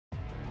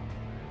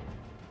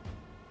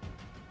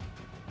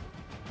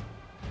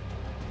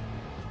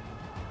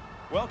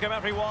Welcome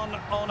everyone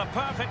on a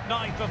perfect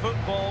night for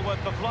football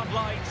with the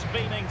floodlights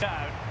beaming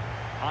down.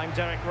 I'm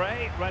Derek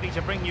Ray, ready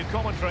to bring you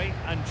commentary,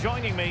 and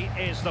joining me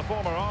is the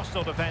former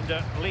Arsenal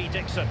defender Lee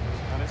Dixon.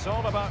 And it's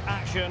all about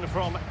action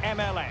from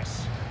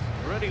MLS.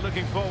 Really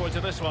looking forward to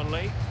this one,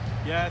 Lee.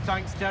 Yeah,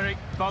 thanks Derek.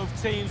 Both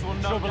teams will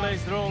know. Trouble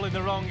is they're all in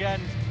the wrong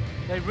end.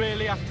 They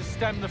really have to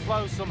stem the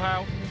flow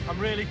somehow. I'm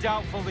really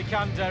doubtful they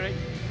can, Derek.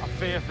 I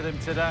fear for them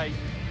today.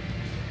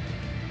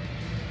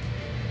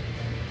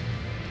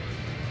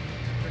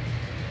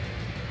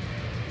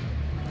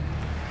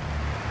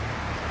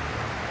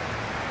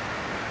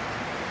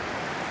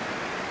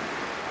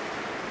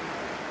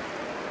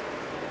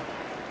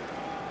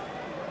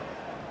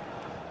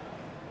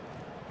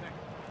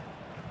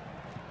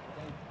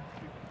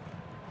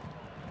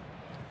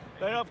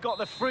 They have got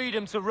the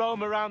freedom to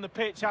roam around the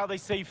pitch how they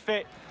see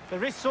fit.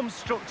 There is some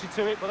structure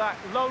to it, but that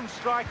lone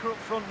striker up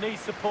front needs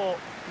support,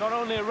 not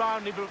only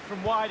around him, but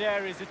from wide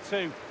areas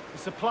too. The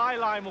supply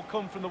line will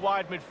come from the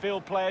wide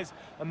midfield players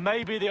and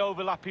maybe the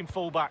overlapping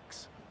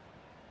fullbacks.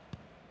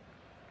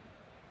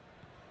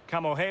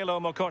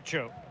 Camohelo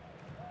Mokocho.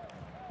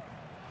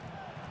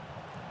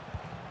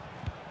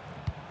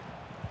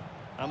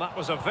 And that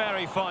was a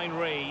very fine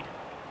read.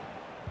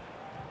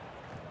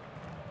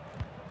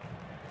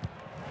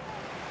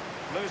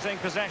 Losing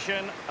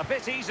possession a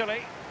bit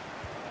easily.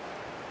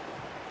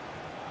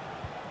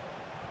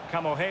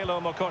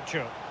 Camohelo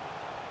Mokocho.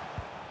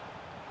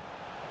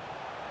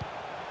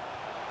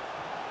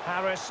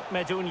 Haris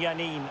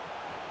Medunyanin.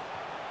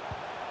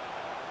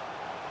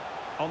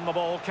 On the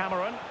ball,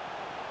 Cameron.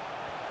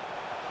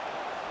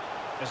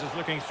 This is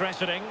looking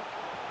threatening.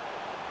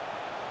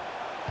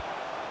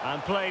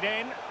 And played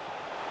in.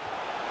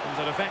 And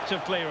an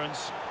effective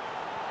clearance.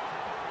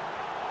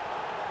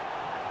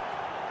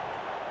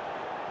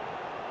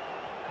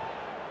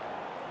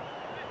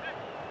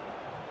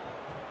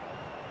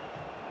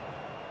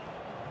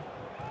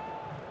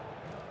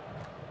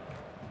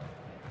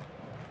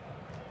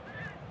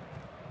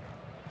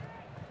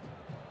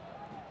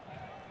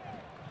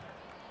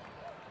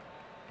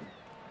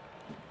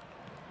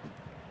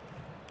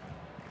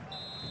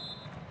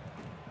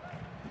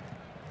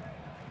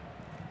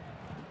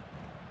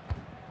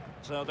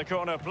 So the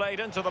corner played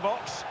into the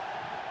box,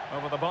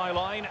 over the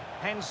byline,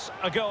 hence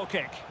a goal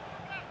kick.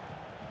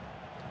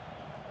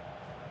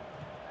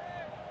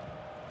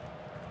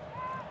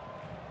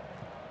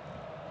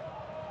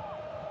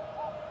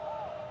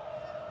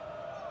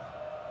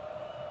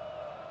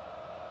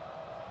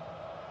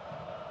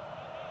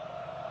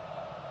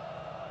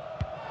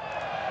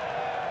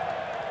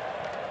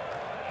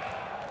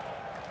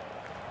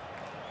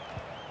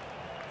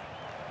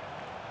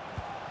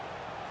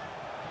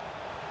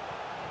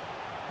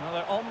 Well,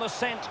 they're on the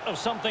scent of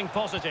something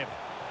positive.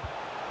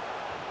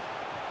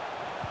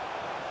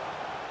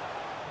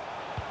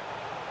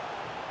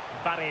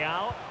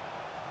 Barrial.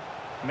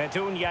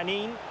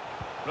 Medunyanin.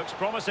 Looks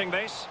promising,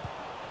 this.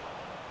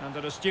 And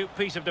an astute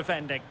piece of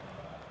defending.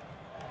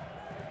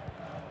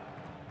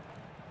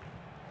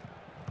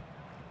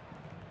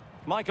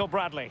 Michael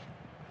Bradley.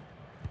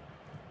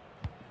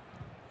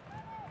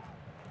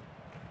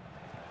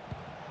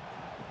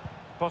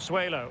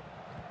 Pozuelo.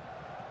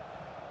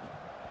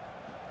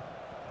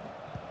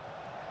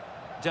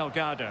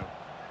 Delgado.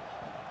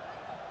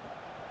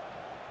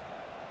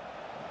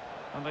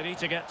 And they need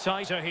to get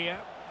tighter here.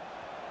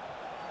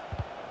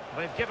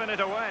 They've given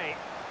it away.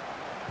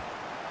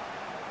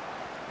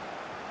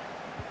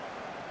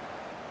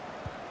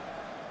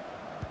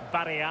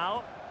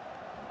 Barrial.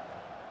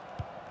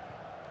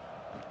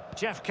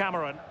 Jeff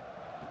Cameron.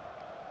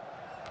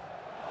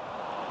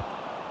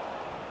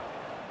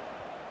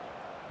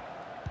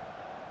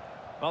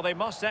 Well, they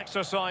must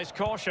exercise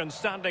caution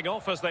standing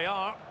off as they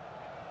are.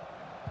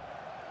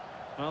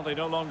 Well, they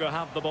no longer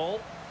have the ball.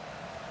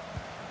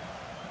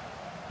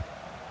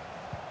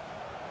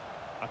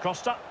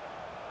 Acosta.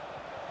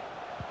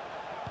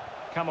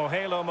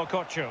 Camohelo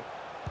Mokocho.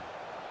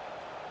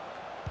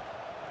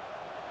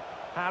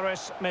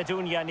 Haris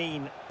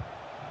Medunyanin.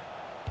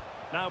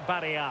 Now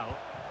Barrial.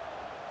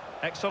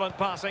 Excellent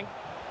passing.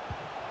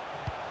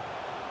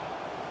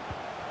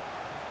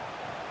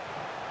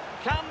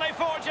 Can they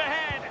forge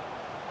ahead?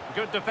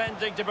 Good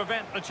defending to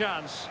prevent the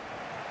chance.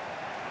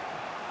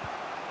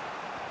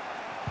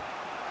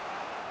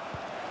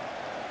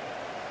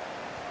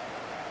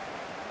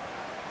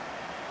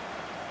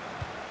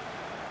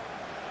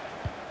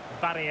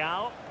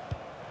 Barrial,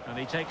 and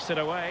he takes it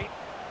away.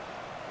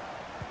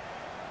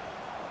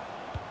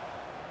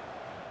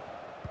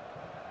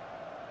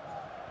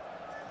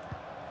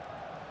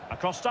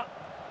 Acosta.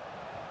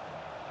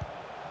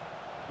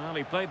 Well,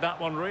 he played that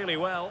one really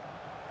well.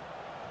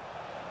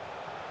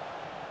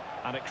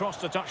 And it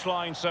crossed the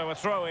touchline, so a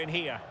throw in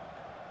here.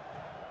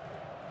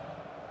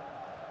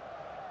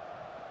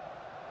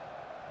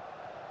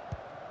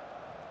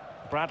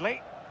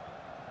 Bradley.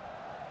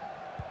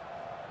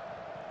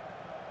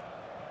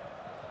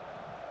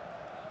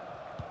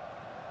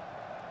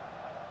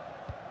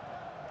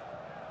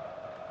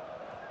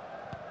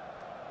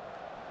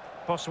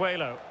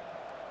 Pozuelo.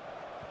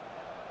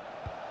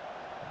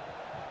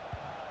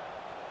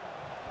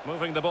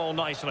 Moving the ball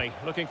nicely,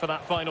 looking for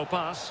that final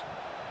pass.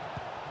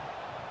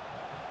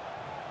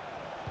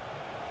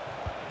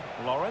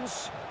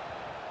 Lawrence.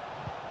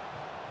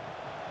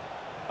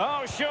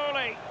 Oh,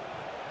 surely.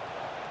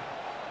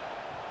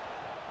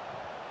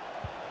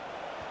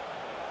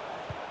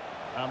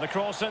 And the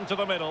cross into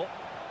the middle.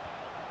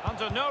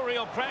 Under no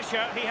real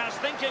pressure, he has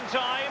thinking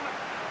time.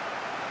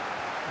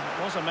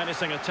 It was a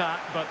menacing attack,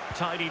 but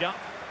tidied up.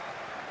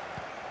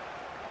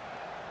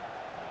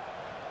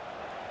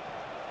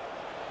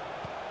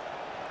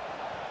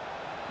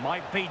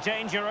 Might be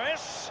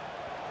dangerous.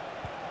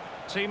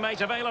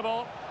 Teammate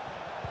available.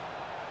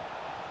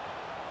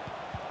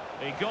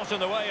 He got in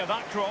the way of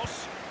that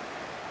cross.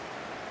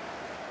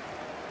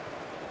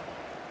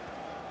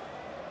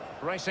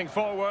 Racing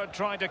forward,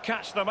 trying to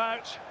catch them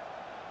out.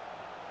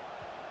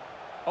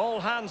 All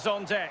hands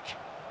on deck.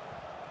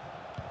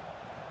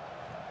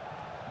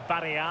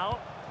 Barrial.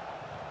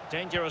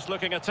 Dangerous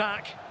looking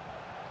attack.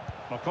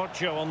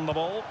 Mokotjo on the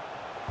ball.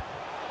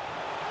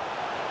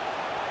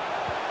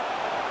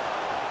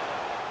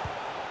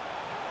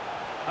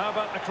 How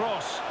about the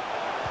cross?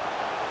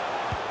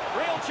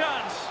 Real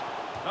chance.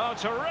 Oh,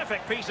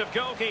 terrific piece of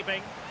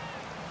goalkeeping.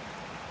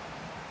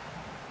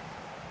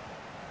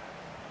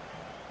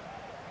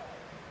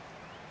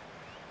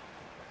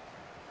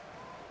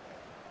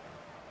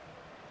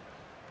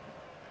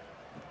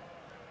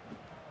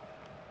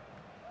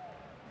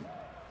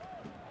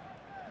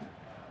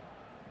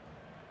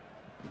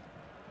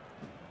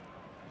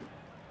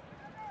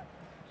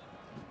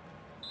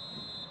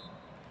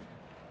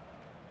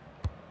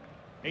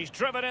 He's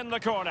driven in the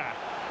corner.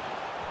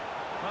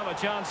 Well, a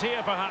chance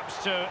here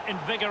perhaps to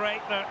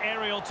invigorate their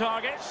aerial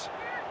targets.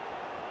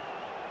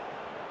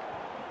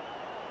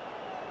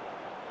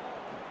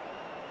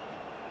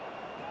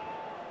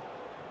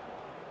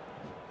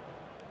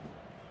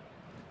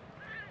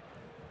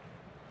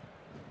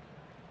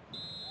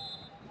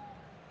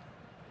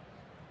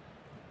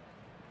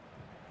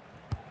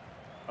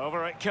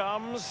 Over it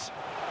comes.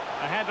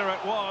 A header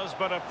it was,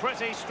 but a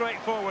pretty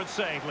straightforward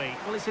save, Lee.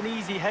 Well, it's an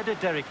easy header,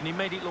 Derek, and he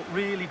made it look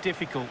really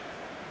difficult.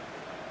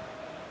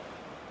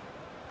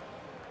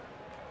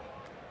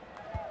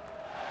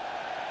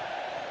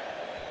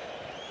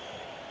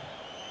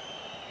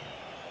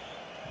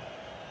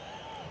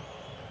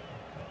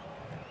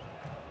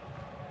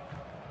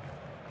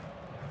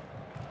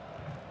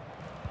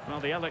 Well,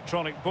 the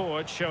electronic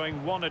board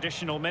showing 1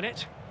 additional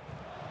minute.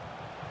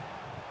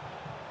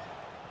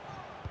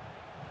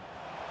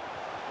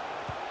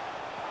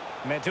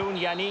 Medun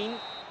Yanin.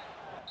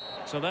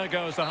 So there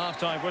goes the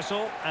half-time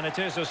whistle, and it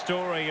is a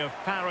story of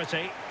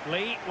parity.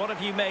 Lee, what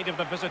have you made of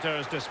the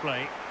visitors'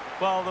 display?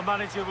 Well, the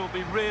manager will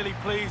be really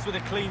pleased with a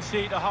clean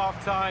sheet at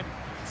half-time.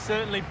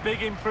 Certainly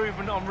big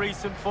improvement on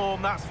recent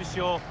form, that's for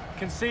sure.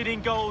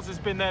 Conceding goals has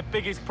been their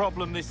biggest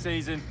problem this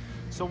season.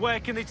 So where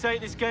can they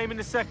take this game in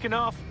the second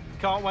half?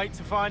 Can't wait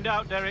to find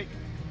out, Derek.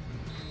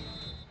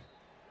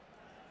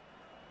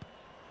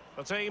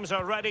 The teams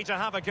are ready to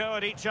have a go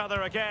at each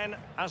other again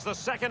as the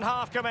second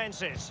half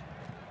commences.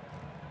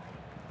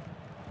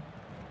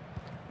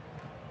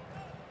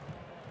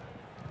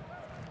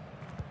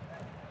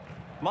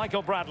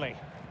 Michael Bradley.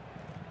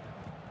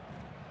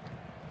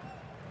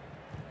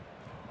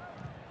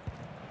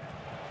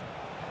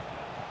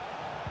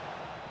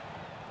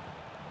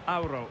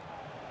 Auro.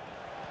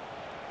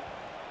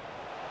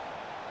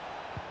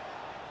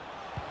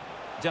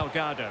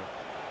 Delgado.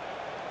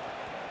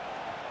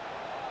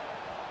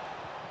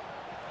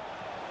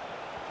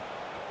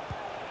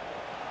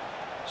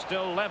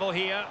 Still level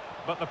here,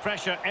 but the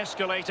pressure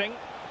escalating.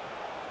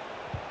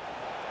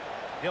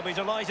 He'll be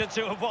delighted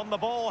to have won the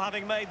ball,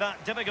 having made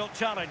that difficult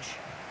challenge.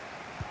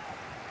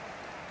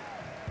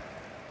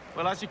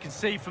 Well, as you can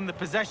see from the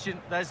possession,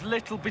 there's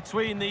little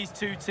between these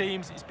two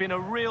teams. It's been a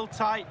real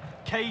tight,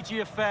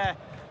 cagey affair.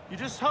 You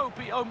just hope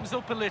it opens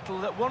up a little,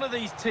 that one of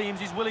these teams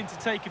is willing to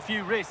take a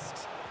few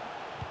risks.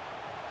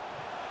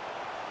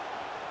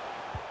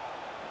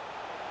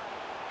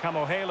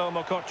 Kamohelo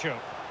Mokotjo.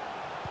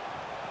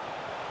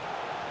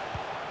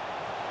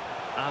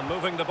 And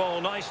moving the ball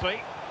nicely.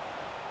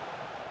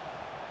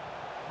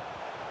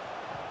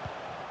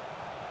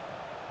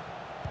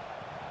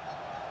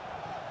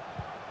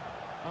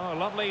 Oh,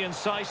 lovely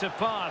incisive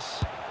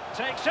pass.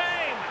 Takes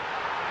aim.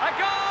 A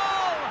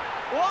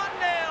goal!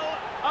 1-0.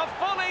 A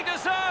fully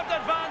deserved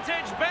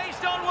advantage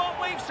based on what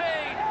we've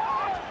seen.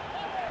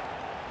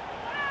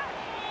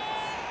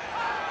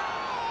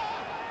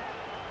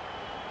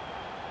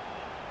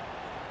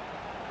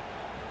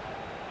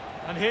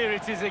 And here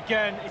it is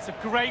again. It's a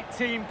great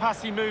team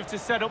passing move to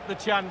set up the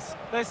chance.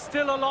 There's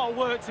still a lot of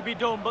work to be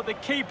done, but the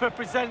keeper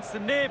presents the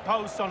near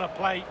post on a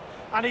plate,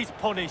 and he's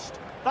punished.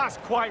 That's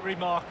quite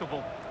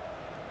remarkable.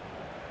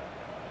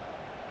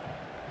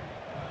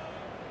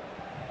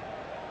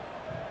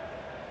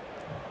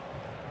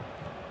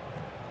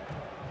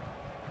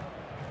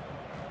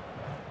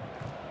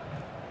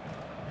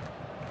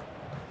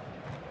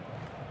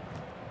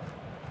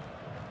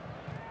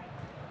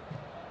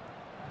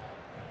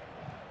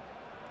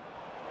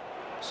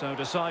 So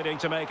deciding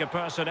to make a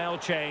personnel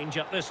change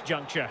at this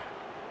juncture.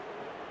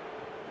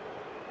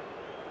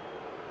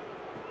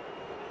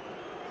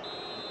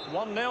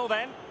 One 0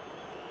 then.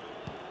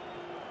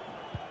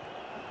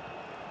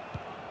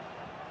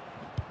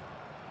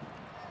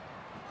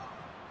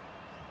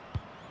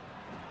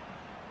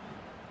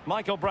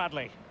 Michael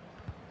Bradley.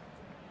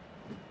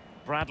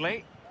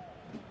 Bradley.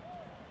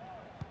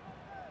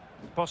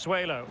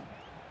 Pozuelo.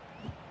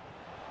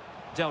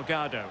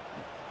 Delgado.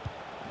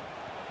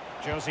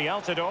 Josie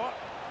Altidore.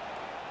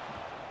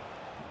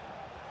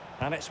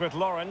 And it's with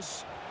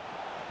Lawrence.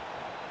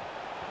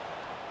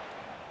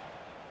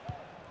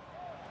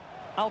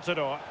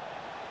 Altidore.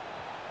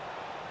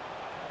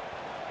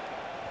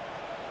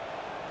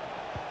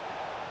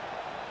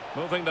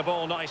 Moving the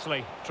ball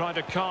nicely, trying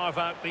to carve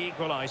out the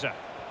equaliser.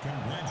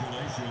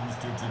 Congratulations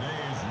to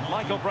today's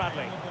Michael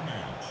Bradley. of the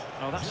match.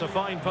 Oh, that's a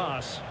fine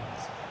pass.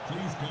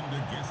 Please come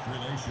to guest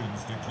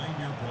relations to claim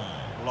your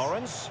prize.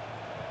 Lawrence.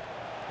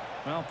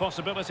 Well,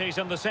 possibilities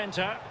in the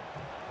centre.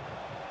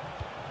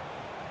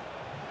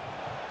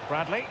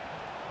 Bradley.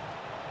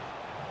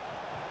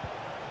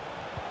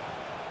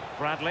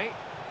 Bradley.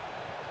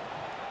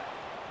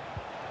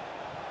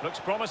 Looks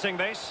promising,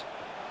 this.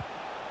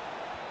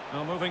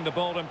 Well, moving the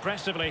ball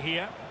impressively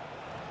here.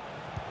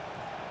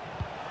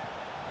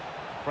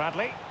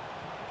 Bradley.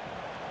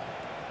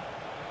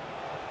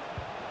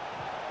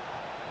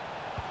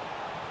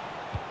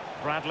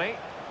 Bradley.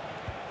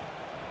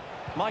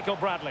 Michael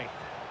Bradley.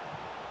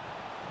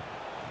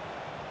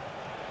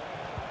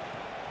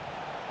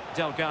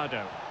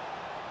 Delgado.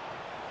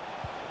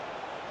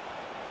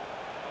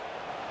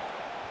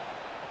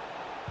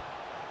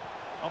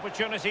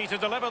 Opportunity to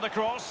deliver the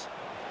cross.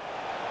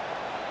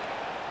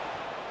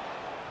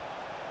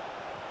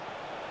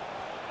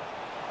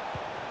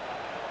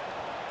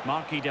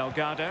 Marquis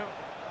Delgado.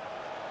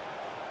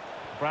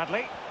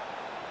 Bradley.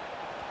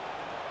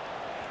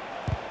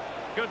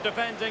 Good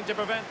defending to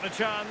prevent the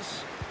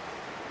chance.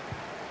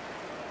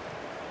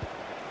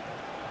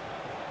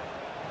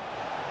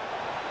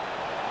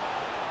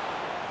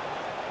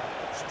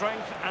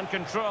 Strength and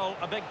control,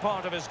 a big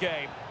part of his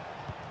game.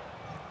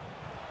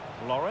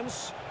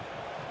 Lawrence.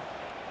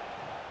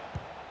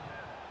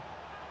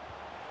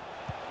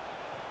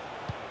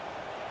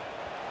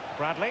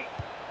 Bradley.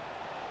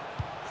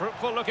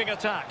 Fruitful looking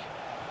attack.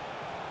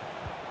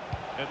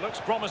 It looks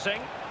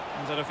promising,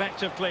 and an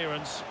effective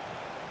clearance.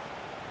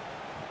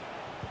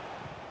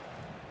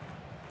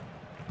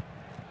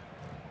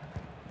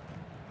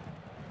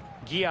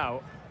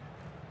 Giao.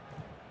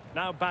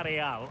 Now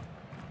Barreal.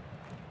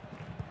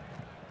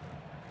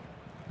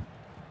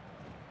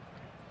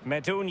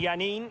 Medun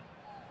Yanin.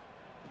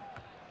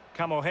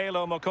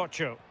 Camohelo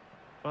Mokocho.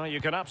 Well,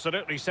 you can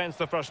absolutely sense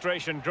the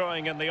frustration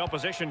growing in the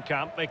opposition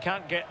camp. They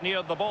can't get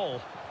near the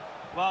ball.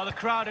 Well, the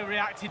crowd are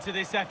reacting to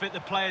this effort the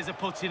players are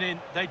putting in.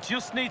 They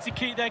just need to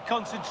keep their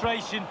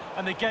concentration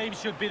and the game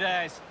should be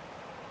theirs.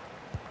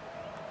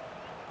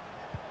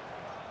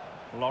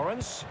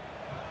 Lawrence.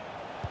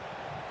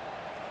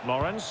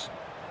 Lawrence.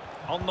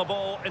 On the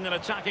ball in an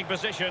attacking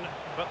position,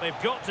 but they've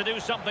got to do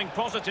something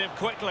positive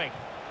quickly.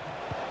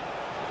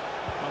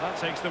 Well, that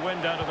takes the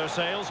wind out of their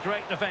sails.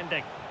 Great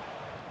defending.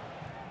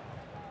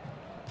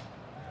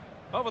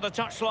 Over the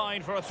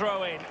touchline for a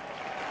throw-in.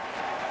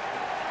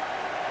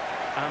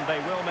 And they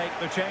will make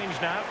the change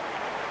now.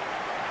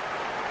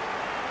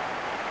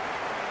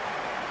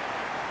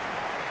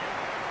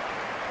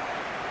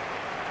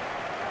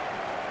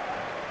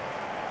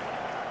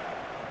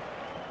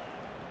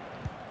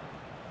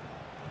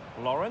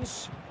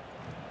 Lawrence.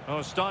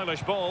 Oh,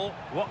 stylish ball.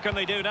 What can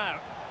they do now?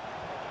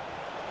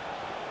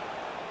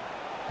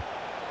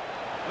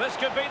 This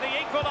could be the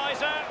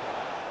equaliser.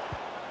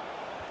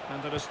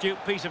 And an astute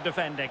piece of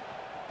defending.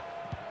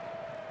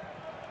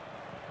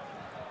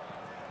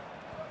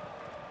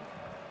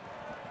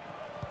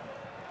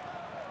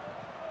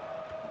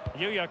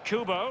 Yuya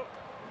Kubo.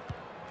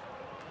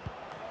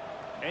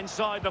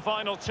 Inside the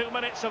final 2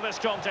 minutes of this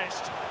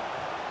contest.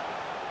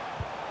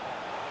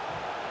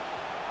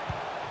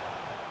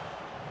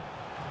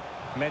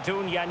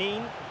 Medun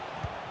Yanin.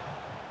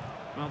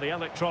 Well, the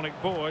electronic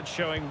board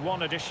showing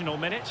 1 additional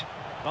minute.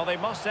 Well, they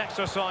must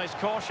exercise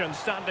caution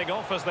standing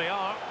off as they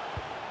are.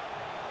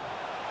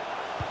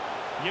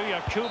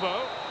 Yuya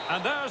Kubo.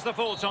 And there's the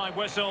full-time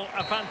whistle.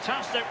 A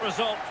fantastic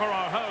result for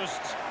our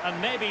hosts.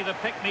 And maybe the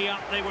pick-me-up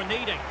they were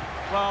needing.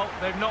 Well,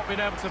 they've not been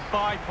able to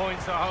buy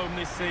points at home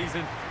this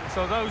season,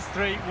 so those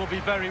 3 will be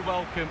very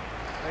welcome.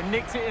 They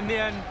nicked it in the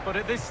end, but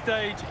at this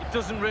stage, it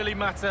doesn't really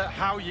matter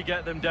how you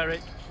get them,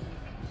 Derek.